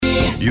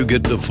you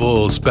get the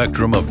full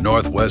spectrum of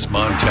Northwest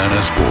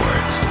Montana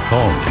sports.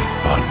 Only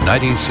on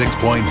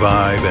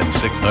 96.5 and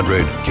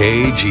 600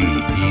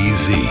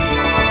 KGEZ.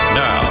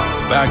 Now,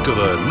 back to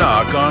the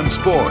Nach On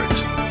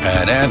Sports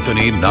and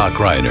Anthony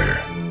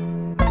Nachreiner.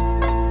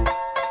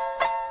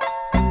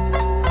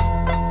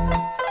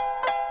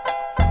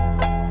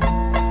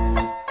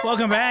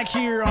 Welcome back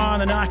here on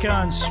the Nach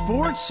On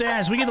Sports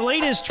as we get the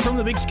latest from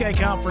the Big Sky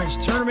Conference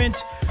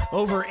tournament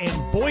over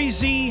in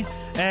Boise,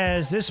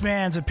 as this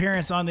man's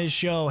appearance on this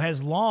show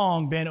has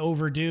long been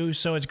overdue.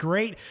 So it's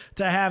great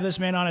to have this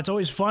man on. It's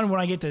always fun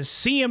when I get to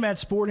see him at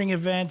sporting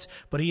events,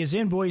 but he is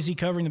in Boise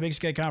covering the Big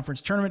Sky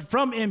Conference tournament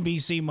from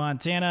NBC,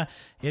 Montana.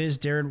 It is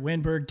Darren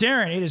Winberg.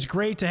 Darren, it is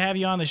great to have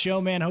you on the show,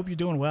 man. Hope you're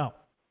doing well.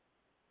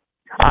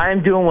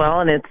 I'm doing well,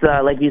 and it's,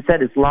 like you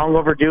said, it's long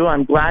overdue.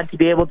 I'm glad to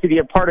be able to be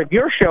a part of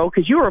your show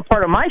because you were a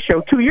part of my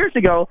show 2 years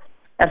ago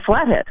at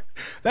Flathead.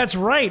 That's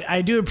right.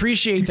 I do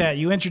appreciate that.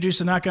 You introduced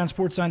the Nach On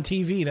Sports on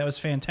TV. That was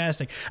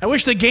fantastic. I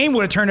wish the game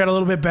would have turned out a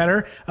little bit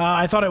better.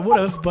 I thought it would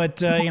have,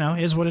 but,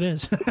 is what it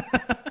is.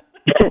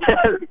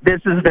 This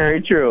is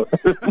very true.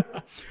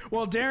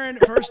 Well, Darren,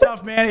 first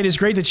off, man, it is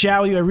great to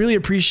chat with you. I really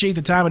appreciate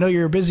the time. I know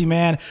you're a busy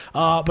man,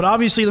 but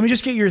obviously, let me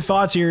just get your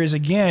thoughts here.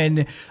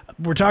 Again,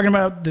 we're talking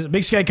about the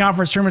Big Sky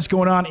Conference tournaments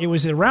going on. It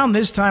was around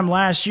this time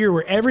last year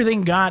where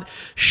everything got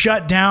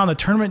shut down. The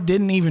tournament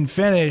didn't even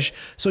finish.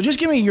 So just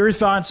give me your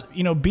thoughts,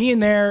 being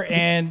there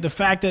and the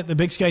fact that the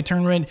Big Sky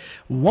tournament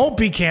won't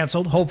be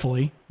canceled,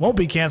 hopefully, won't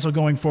be canceled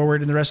going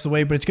forward in the rest of the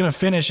way, but it's going to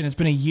finish, and it's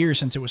been a year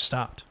since it was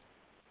stopped.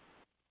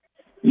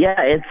 Yeah,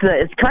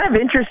 it's kind of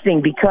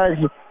interesting because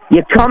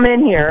you come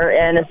in here,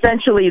 and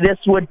essentially this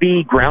would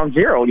be ground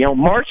zero.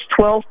 March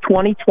 12th,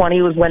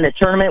 2020 was when the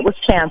tournament was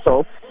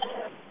canceled,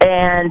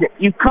 and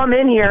you come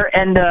in here,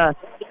 and the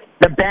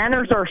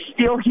banners are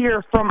still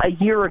here from a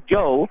year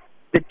ago.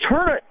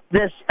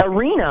 This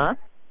arena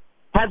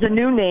has a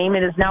new name.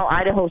 It is now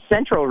Idaho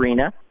Central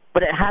Arena,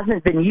 but it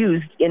hasn't been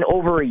used in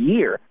over a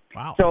year.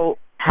 Wow. So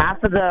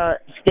half of the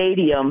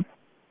stadium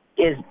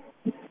is,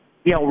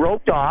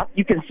 roped off.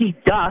 You can see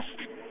dust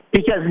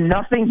because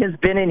nothing has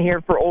been in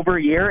here for over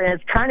a year, and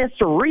it's kind of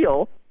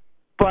surreal.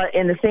 But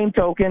in the same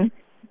token,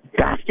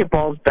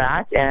 basketball's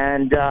back,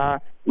 and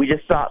we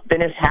just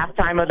finished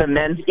halftime of the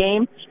men's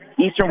game.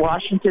 Eastern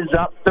Washington's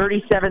up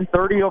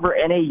 37-30 over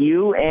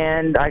NAU,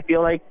 and I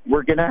feel like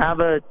we're going to have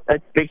a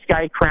Big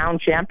Sky crown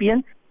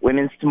champion.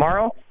 Women's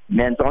tomorrow,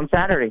 men's on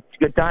Saturday. It's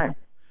a good time.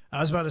 I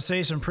was about to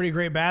say some pretty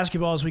great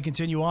basketball as we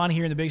continue on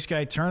here in the Big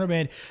Sky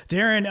tournament.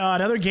 Darren,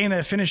 another game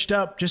that finished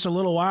up just a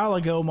little while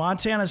ago,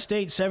 Montana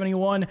State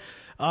 71.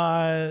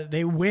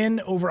 They win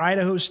over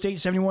Idaho State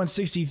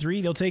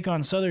 71-63. They'll take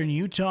on Southern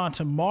Utah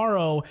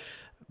tomorrow.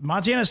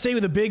 Montana State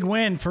with a big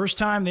win. First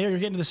time they're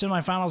getting to the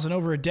semifinals in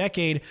over a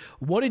decade.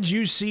 What did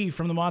you see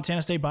from the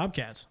Montana State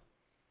Bobcats?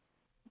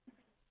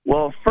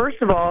 Well,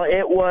 first of all,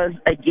 it was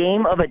a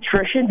game of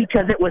attrition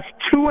because it was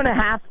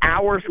 2.5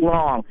 hours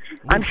long.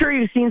 I'm sure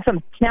you've seen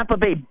some Tampa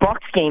Bay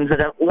Bucks games that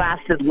have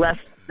lasted less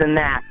than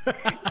that.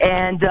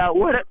 And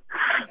what it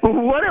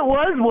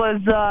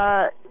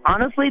was,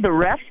 honestly, the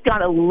refs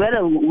got a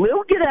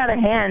little get out of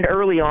hand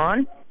early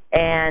on,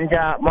 and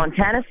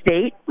Montana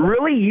State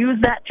really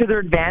used that to their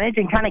advantage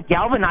and kind of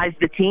galvanized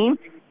the team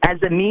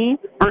as a me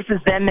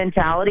versus them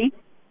mentality.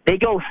 They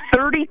go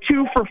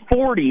 32 for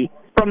 40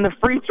 from the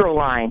free throw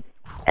line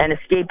and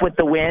escape with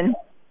the win.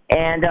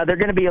 And they're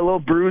going to be a little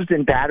bruised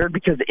and battered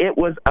because it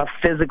was a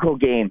physical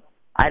game.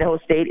 Idaho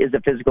State is a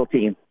physical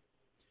team.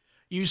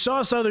 You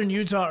saw Southern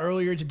Utah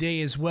earlier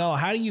today as well.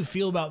 How do you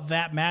feel about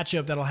that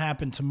matchup that'll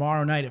happen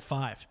tomorrow night at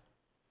 5?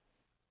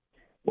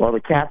 Well,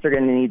 the Cats are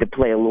going to need to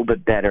play a little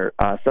bit better.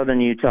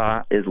 Southern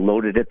Utah is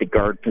loaded at the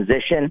guard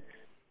position,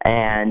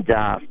 and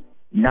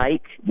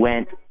Knight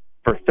went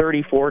for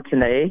 34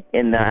 today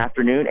in the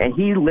afternoon, and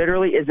he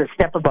literally is a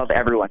step above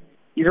everyone.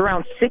 He's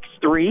around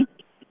 6'3",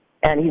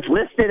 and he's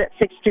listed at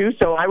 6'2",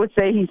 so I would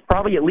say he's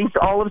probably at least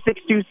all of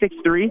 6'2",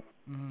 6'3".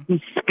 Mm-hmm.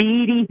 He's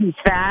speedy, he's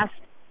fast,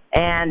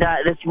 and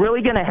that's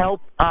really going to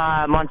help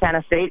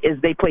Montana State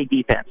is they play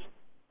defense.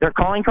 Their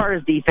calling card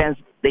is defense.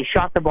 They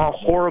shot the ball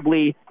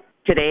horribly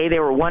today. They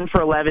were 1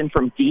 for 11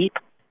 from deep.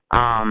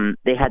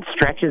 They had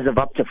stretches of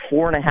up to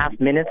 4.5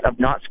 minutes of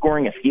not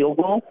scoring a field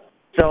goal.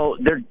 So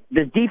the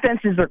defense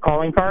is their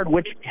calling card,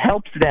 which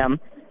helps them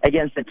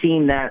against a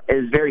team that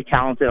is very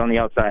talented on the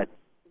outside.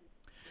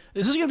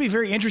 This is going to be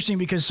very interesting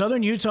because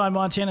Southern Utah and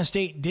Montana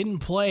State didn't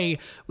play.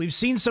 We've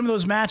seen some of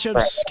those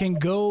matchups can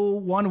go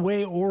one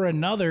way or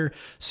another.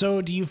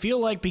 So do you feel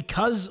like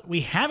because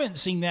we haven't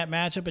seen that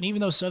matchup, and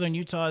even though Southern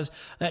Utah is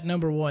that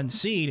number 1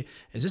 seed,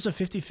 is this a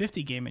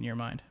 50-50 game in your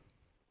mind?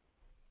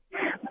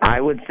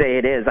 I would say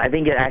it is. I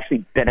think it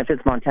actually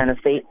benefits Montana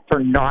State for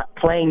not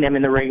playing them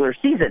in the regular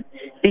season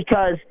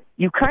because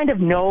you kind of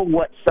know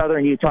what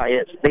Southern Utah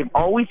is. They've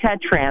always had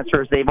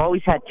transfers. They've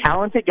always had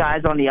talented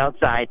guys on the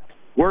outside,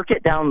 work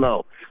it down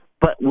low.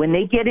 But when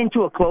they get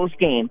into a close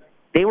game,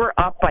 they were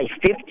up by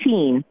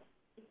 15,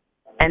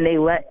 and they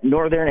let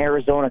Northern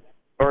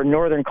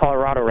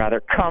Colorado,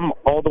 come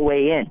all the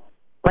way in.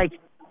 Like,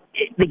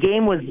 the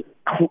game was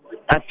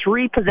a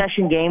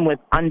 3-possession game with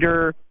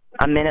under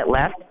a minute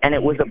left, and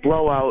it was a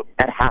blowout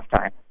at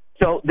halftime.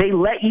 So they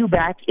let you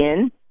back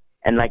in,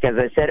 and like as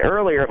I said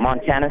earlier,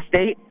 Montana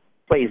State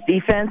plays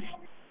defense,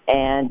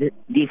 and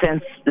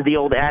defense, the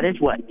old adage,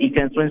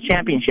 defense wins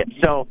championships.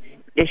 So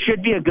it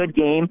should be a good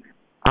game.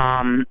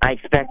 I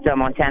expect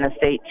Montana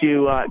State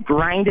to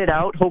grind it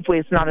out. Hopefully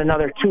it's not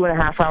another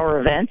 2.5-hour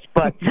event,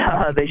 but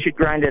they should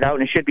grind it out,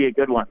 and it should be a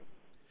good one.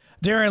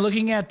 Darren,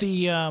 looking at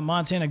the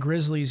Montana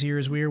Grizzlies here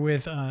as we are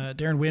with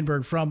Darren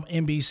Winberg from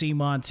NBC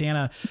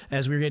Montana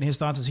as we were getting his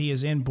thoughts as he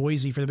is in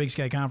Boise for the Big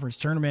Sky Conference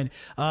Tournament.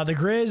 The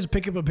Griz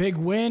pick up a big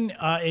win.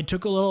 It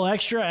took a little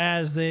extra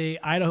as the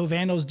Idaho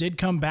Vandals did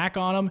come back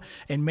on them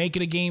and make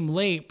it a game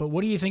late. But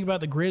what do you think about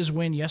the Griz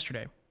win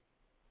yesterday?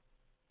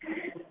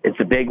 It's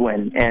a big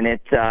win, and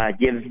it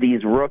gives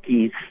these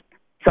rookies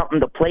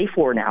something to play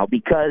for now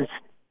because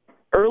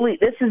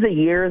this is a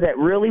year that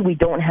really we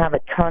don't have a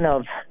ton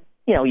of –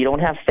 you don't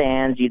have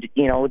fans. It's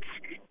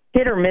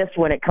hit or miss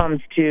when it comes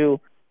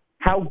to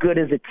how good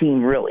is a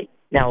team really.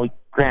 Now,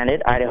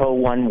 granted, Idaho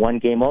won one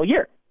game all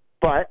year,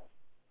 but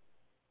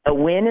a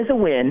win is a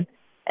win.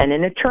 And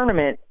in a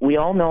tournament, we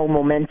all know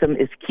momentum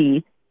is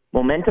key.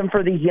 Momentum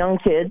for these young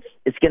kids,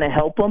 it's going to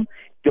help them.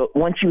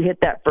 Once you hit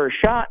that first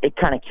shot, it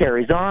kind of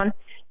carries on.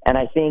 And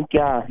I think,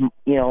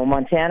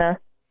 Montana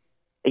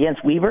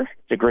against Weber,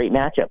 it's a great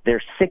matchup.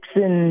 They're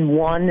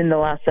 6-1 in the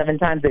last 7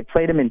 times they've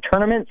played them in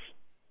tournaments.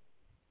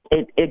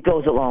 It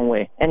goes a long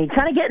way. And you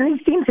kind of get in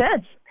these teams'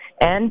 heads.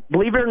 And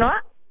believe it or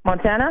not,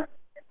 Montana,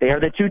 they are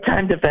the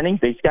 2-time defending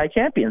Big Sky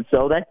champions.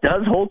 So that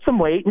does hold some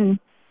weight, and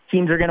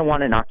teams are going to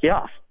want to knock you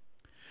off.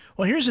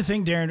 Well, here's the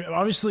thing, Darren.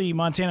 Obviously,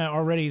 Montana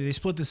already, they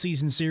split the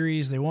season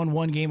series. They won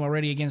one game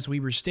already against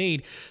Weber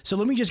State. So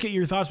let me just get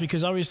your thoughts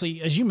because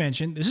obviously, as you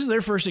mentioned, this is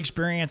their first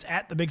experience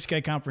at the Big Sky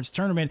Conference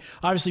Tournament.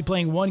 Obviously,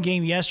 playing one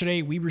game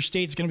yesterday, Weber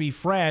State's going to be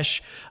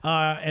fresh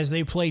as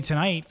they play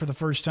tonight for the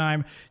first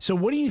time. So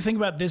what do you think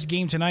about this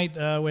game tonight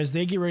as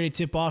they get ready to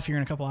tip off here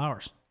in a couple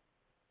hours?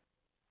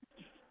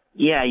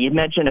 Yeah, you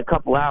mentioned a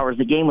couple hours.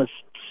 The game was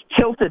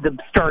tilted to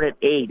start at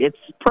 8. It's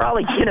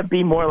probably going to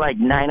be more like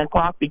 9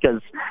 o'clock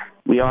because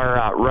we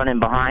are running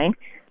behind.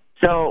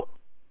 So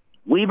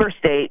Weber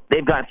State,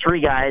 they've got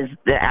 3 guys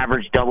that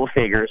average double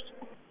figures.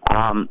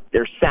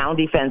 They're sound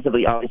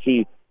defensively.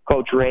 Obviously,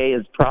 Coach Ray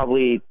is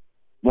probably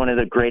one of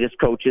the greatest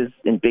coaches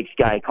in Big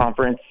Sky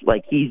Conference.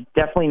 Like, he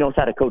definitely knows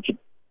how to coach it.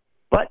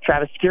 But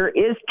Travis Secure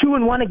is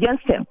 2-1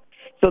 against him.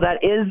 So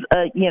that is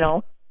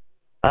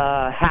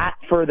a hat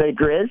for the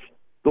Griz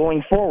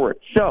going forward.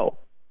 So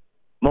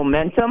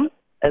momentum,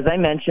 as I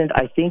mentioned,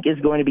 I think is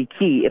going to be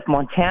key. If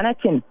Montana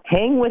can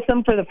hang with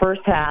them for the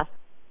first half,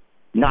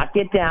 not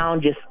get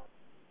down, just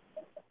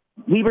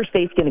Weber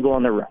State's going to go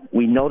on the run.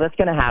 We know that's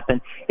going to happen.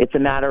 It's a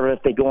matter of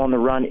if they go on the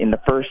run in the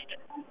first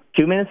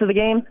 2 minutes of the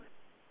game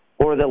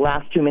or the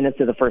last 2 minutes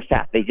of the first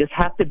half. They just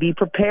have to be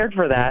prepared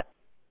for that,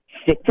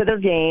 stick to their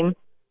game.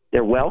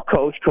 They're well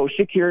coached. Coach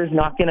Shakir is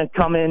not going to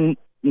come in,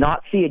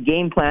 not see a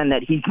game plan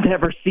that he's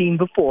never seen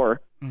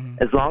before.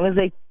 Mm-hmm. As long as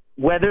they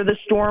weather the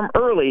storm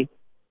early,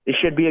 it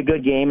should be a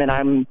good game, and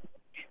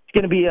it's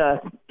going to be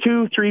a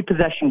 2-3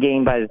 possession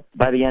game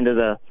by the end of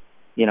the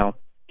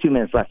 2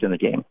 minutes left in the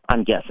game,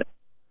 I'm guessing.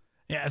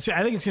 Yeah, I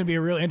think it's going to be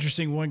a real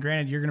interesting one.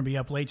 Granted, you're going to be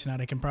up late tonight.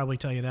 I can probably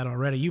tell you that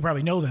already. You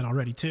probably know that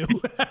already too.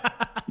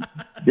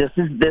 This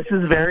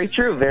is very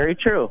true. Very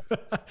true.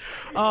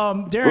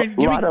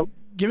 Darren,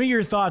 give me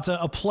your thoughts.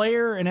 A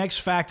player, an X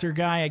factor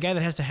guy, a guy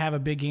that has to have a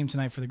big game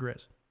tonight for the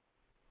Griz.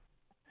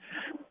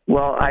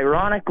 Well,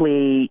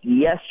 ironically,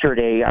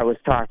 yesterday I was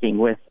talking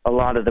with a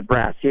lot of the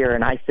brass here,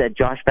 and I said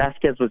Josh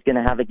Vasquez was going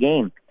to have a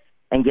game.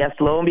 And guess,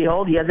 lo and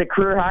behold, he has a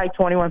career-high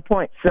 21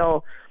 points.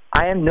 So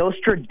I am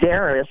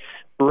Nostradamus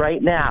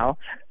right now.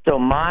 So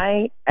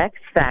my X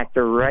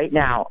factor right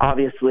now,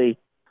 obviously,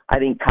 I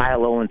think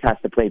Kyle Owens has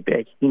to play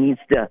big. He needs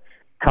to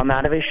come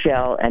out of his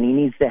shell, and he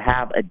needs to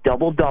have a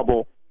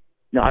double-double.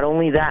 Not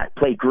only that,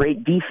 play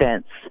great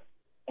defense,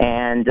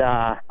 and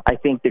I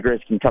think the Griz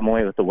can come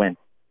away with the win.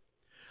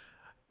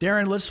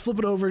 Darren, let's flip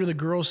it over to the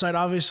girls' side,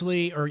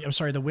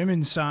 the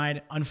women's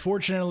side.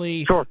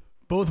 Unfortunately, sure.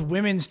 Both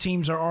women's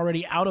teams are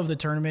already out of the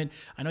tournament.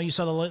 I know you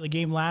saw the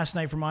game last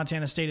night for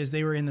Montana State as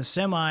they were in the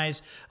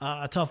semis,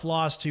 a tough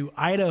loss to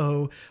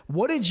Idaho.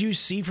 What did you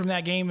see from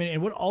that game,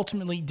 and what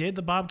ultimately did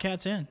the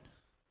Bobcats in?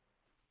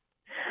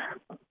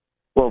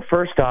 Well,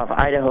 first off,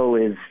 Idaho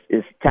is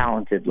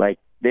talented. Like,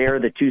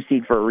 they're the 2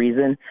 seed for a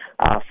reason.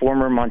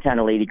 Former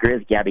Montana Lady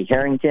Griz, Gabby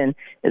Harrington,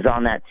 is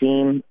on that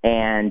team,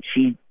 and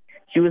she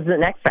was the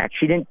next fact.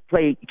 She didn't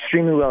play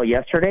extremely well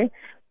yesterday,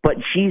 but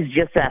she's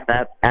just at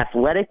that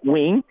athletic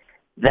wing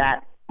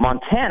that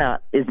Montana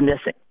is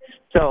missing.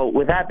 So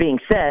with that being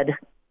said,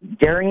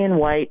 Darian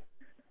White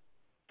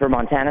for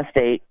Montana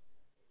State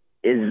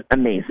is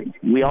amazing.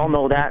 We all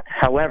know that.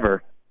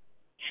 However,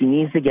 she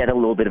needs to get a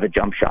little bit of a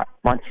jump shot.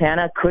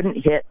 Montana couldn't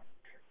hit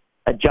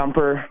a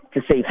jumper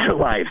to save their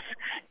lives.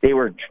 They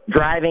were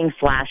driving,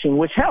 slashing,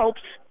 which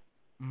helps,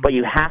 but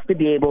you have to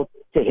be able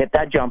to hit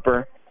that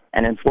jumper.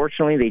 And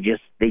unfortunately,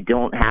 they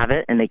don't have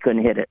it, and they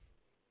couldn't hit it.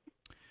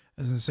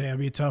 I was gonna say it'd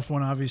be a tough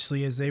one,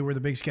 obviously, as they were the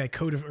Big Sky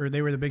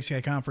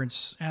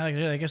Conference.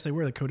 I guess they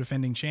were the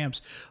co-defending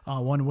champs,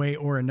 one way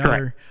or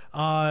another.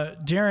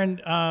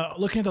 Darren,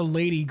 looking at the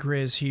Lady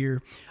Griz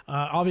here,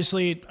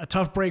 obviously a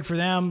tough break for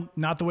them.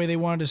 Not the way they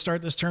wanted to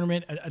start this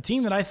tournament. A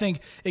team that I think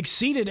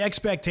exceeded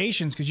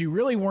expectations because you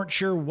really weren't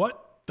sure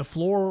what the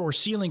floor or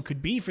ceiling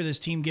could be for this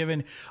team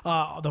given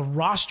the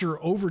roster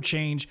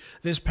overchange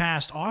this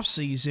past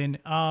offseason.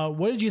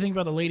 What did you think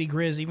about the Lady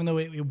Griz, even though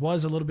it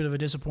was a little bit of a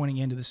disappointing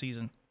end of the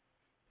season?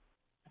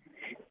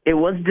 It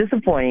was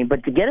disappointing,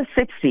 but to get a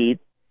 6 seed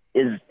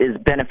is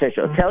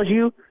beneficial. It tells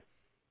you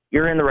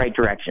you're in the right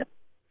direction.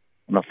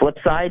 On the flip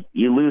side,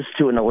 you lose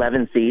to an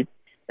 11 seed.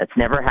 That's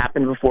never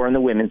happened before in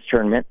the women's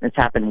tournament. It's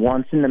happened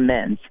once in the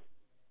men's.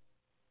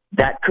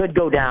 That could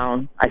go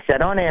down. I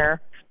said on air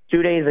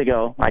 2 days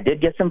ago, I did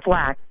get some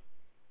flack,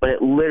 but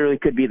it literally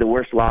could be the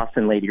worst loss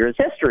in Lady Griz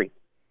history.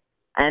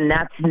 And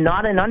that's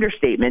not an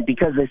understatement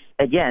because,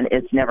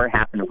 it's never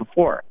happened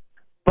before.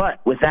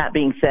 But with that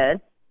being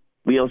said,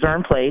 wheels are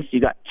in place. You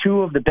got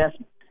two of the best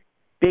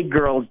big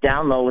girls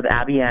down low with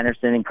Abby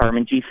Anderson and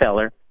Carmen G.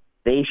 Feller.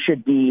 They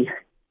should be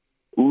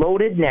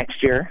loaded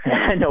next year.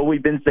 I know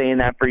we've been saying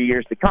that for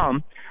years to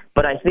come,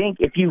 but I think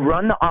if you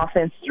run the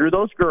offense through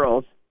those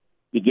girls,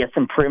 you get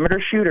some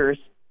perimeter shooters,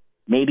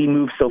 maybe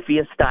move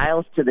Sophia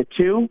Stiles to the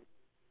 2,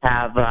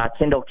 have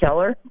Tyndall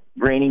Keller,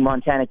 reigning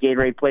Montana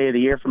Gatorade Player of the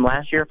Year from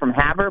last year from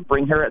Haber,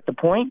 bring her at the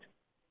point.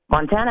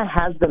 Montana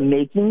has the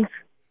makings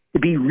to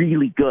be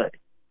really good.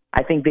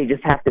 I think they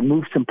just have to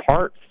move some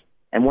parts,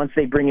 and once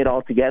they bring it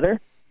all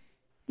together,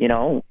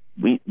 the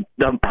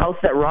house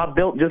that Rob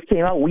built just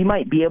came out. We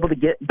might be able to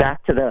get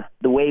back to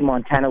the way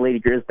Montana Lady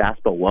Griz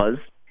basketball was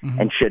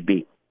and should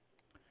be.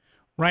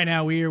 Right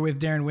now, we are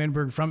with Darren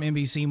Winberg from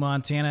NBC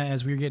Montana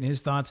as we're getting his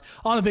thoughts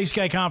on the Big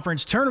Sky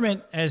Conference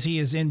tournament as he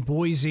is in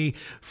Boise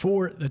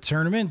for the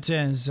tournament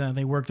as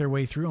they work their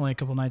way through. Only a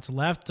couple nights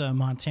left.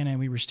 Montana and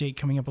Weber State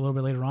coming up a little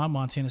bit later on.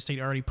 Montana State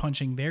already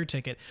punching their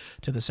ticket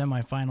to the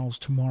semifinals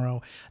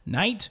tomorrow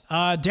night.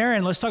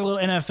 Darren, let's talk a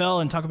little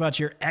NFL and talk about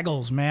your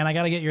Eagles, man. I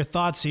got to get your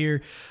thoughts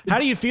here. How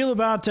do you feel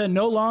about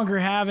no longer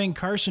having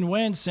Carson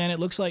Wentz, and it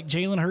looks like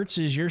Jalen Hurts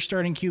is your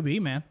starting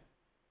QB, man?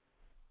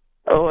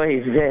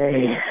 Oy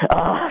vey.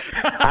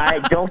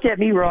 Don't get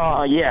me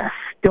wrong. Yes,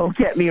 don't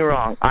get me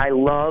wrong. I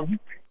love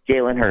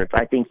Jalen Hurts.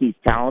 I think he's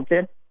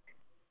talented.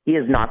 He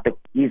is not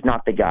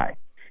the guy.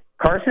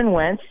 Carson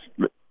Wentz,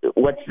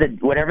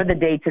 whatever the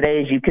day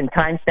today is, you can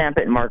timestamp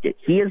it and mark it.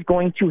 He is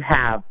going to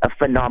have a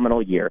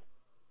phenomenal year.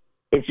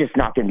 It's just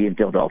not going to be in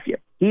Philadelphia.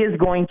 He is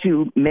going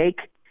to make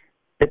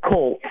the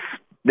Colts.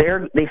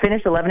 They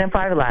finished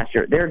 11-5 last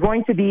year. They're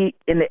going to be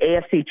in the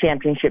AFC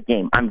Championship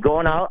game. I'm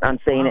going out. I'm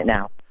saying it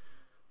now.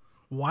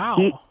 Wow.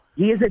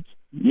 He is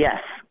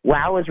yes.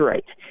 Wow is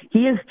right.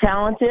 He is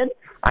talented.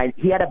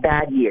 He had a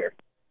bad year,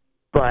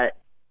 but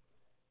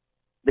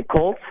the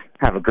Colts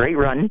have a great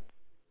running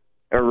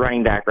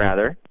back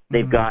rather.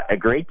 They've got a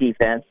great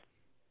defense,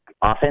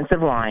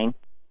 offensive line.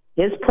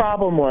 His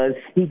problem was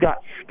he got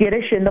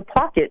skittish in the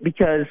pocket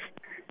because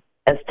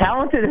as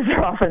talented as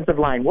their offensive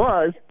line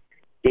was,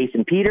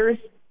 Jason Peters,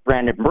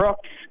 Brandon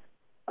Brooks,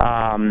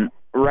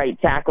 right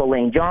tackle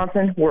Lane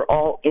Johnson were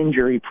all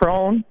injury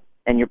prone.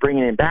 And you're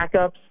bringing in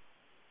backups,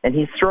 and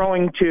he's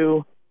throwing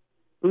to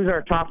who's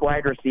our top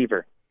wide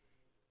receiver?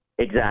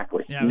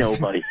 Exactly. Yeah.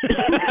 Nobody.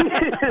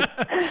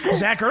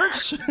 Zach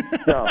Ertz?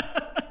 So,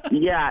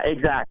 yeah,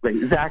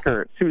 exactly. Zach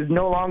Ertz, who's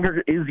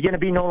going to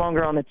be no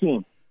longer on the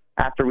team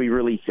after we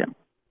release him.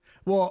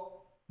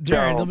 Well,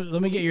 Darren,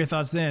 let me get your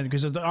thoughts then,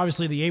 because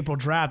obviously the April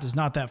draft is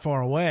not that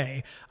far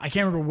away. I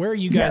can't remember where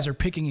you guys are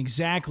picking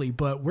exactly,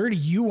 but where do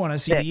you want to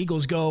see the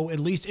Eagles go, at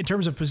least in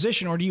terms of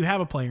position, or do you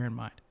have a player in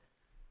mind?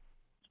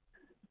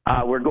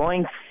 We're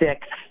going 6th,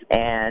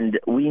 and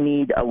we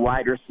need a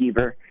wide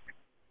receiver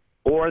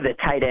or the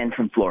tight end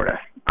from Florida.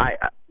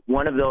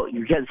 One of those,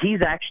 because he's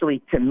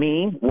actually, to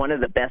me, one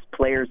of the best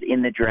players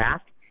in the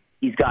draft.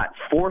 He's got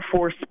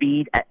 4.4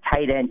 speed at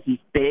tight end. He's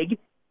big,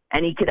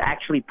 and he could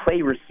actually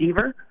play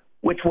receiver,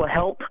 which will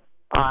help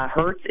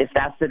Hurts if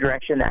that's the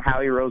direction that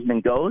Howie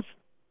Roseman goes.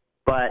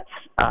 But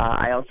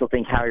I also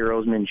think Howie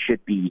Roseman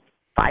should be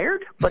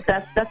fired. But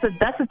that's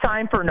a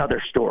time for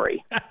another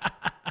story.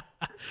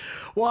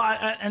 Well,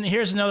 and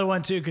here's another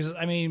one, too, because,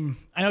 I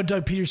know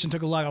Doug Peterson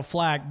took a lot of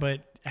flack,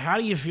 but how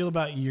do you feel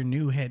about your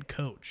new head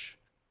coach?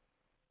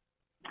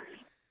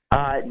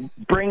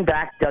 Bring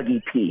back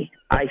Dougie P.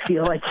 I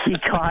feel like he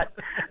got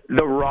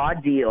the raw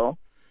deal.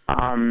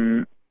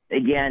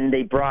 Again,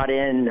 they brought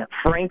in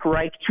Frank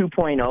Reich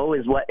 2.0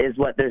 is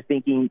what they're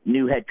thinking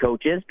new head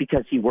coach is,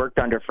 because he worked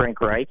under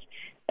Frank Reich,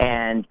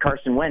 and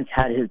Carson Wentz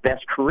had his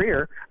best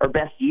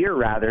year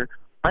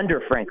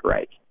under Frank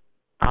Reich.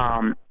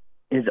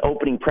 His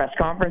opening press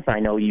conference, I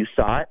know you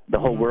saw it. The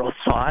whole world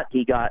saw it.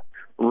 He got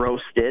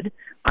roasted.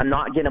 I'm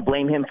not going to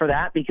blame him for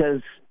that,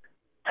 because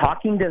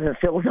talking to the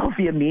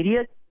Philadelphia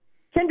media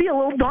can be a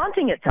little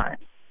daunting at times.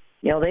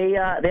 They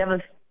have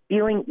a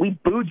feeling we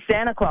booed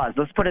Santa Claus.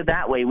 Let's put it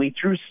that way. We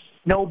threw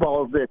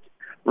snowballs at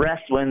refs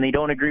when they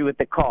don't agree with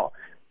the call.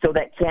 So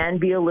that can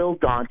be a little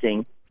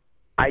daunting.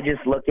 I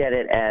just look at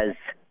it as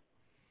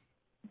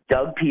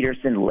Doug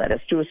Peterson led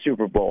us to a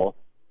Super Bowl.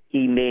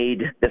 He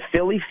made the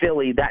Philly,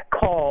 that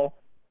call,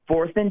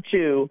 4th and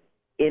 2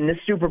 in the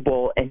Super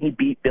Bowl, and he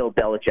beat Bill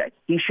Belichick.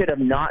 He should have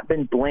not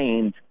been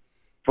blamed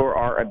for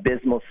our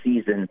abysmal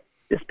season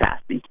this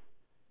past season.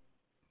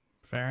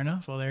 Fair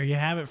enough. Well, there you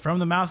have it from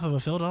the mouth of a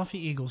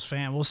Philadelphia Eagles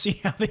fan. We'll see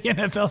how the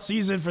NFL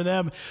season for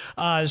them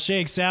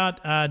shakes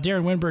out.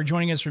 Darren Winberg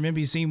joining us from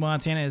NBC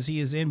Montana as he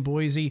is in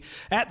Boise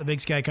at the Big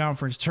Sky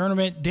Conference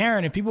Tournament.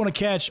 Darren, if people want to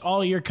catch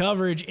all your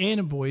coverage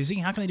in Boise,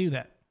 how can they do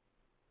that?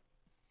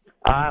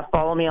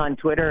 Follow me on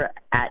Twitter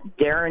at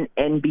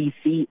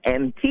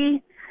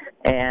DarrenNBCMT,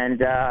 and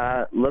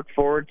look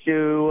forward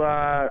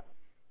to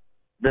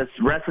this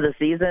rest of the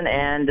season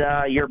and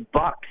your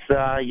Bucks.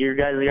 You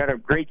guys got a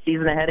great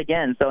season ahead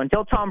again. So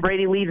until Tom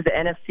Brady leaves, the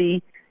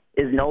NFC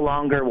is no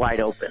longer wide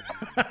open.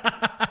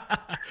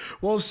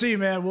 We'll see,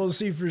 man. We'll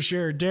see for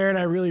sure. Darren,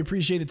 I really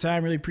appreciate the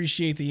time, really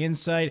appreciate the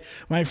insight,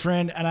 my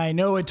friend. And I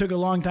know it took a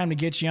long time to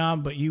get you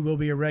on, but you will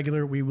be a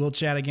regular. We will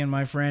chat again,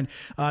 my friend.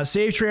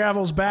 Safe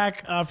travels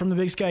back from the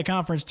Big Sky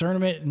Conference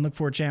Tournament, and look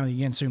forward to chatting with you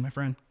again soon, my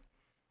friend.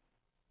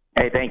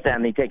 Hey, thanks,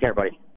 Anthony. Take care, buddy.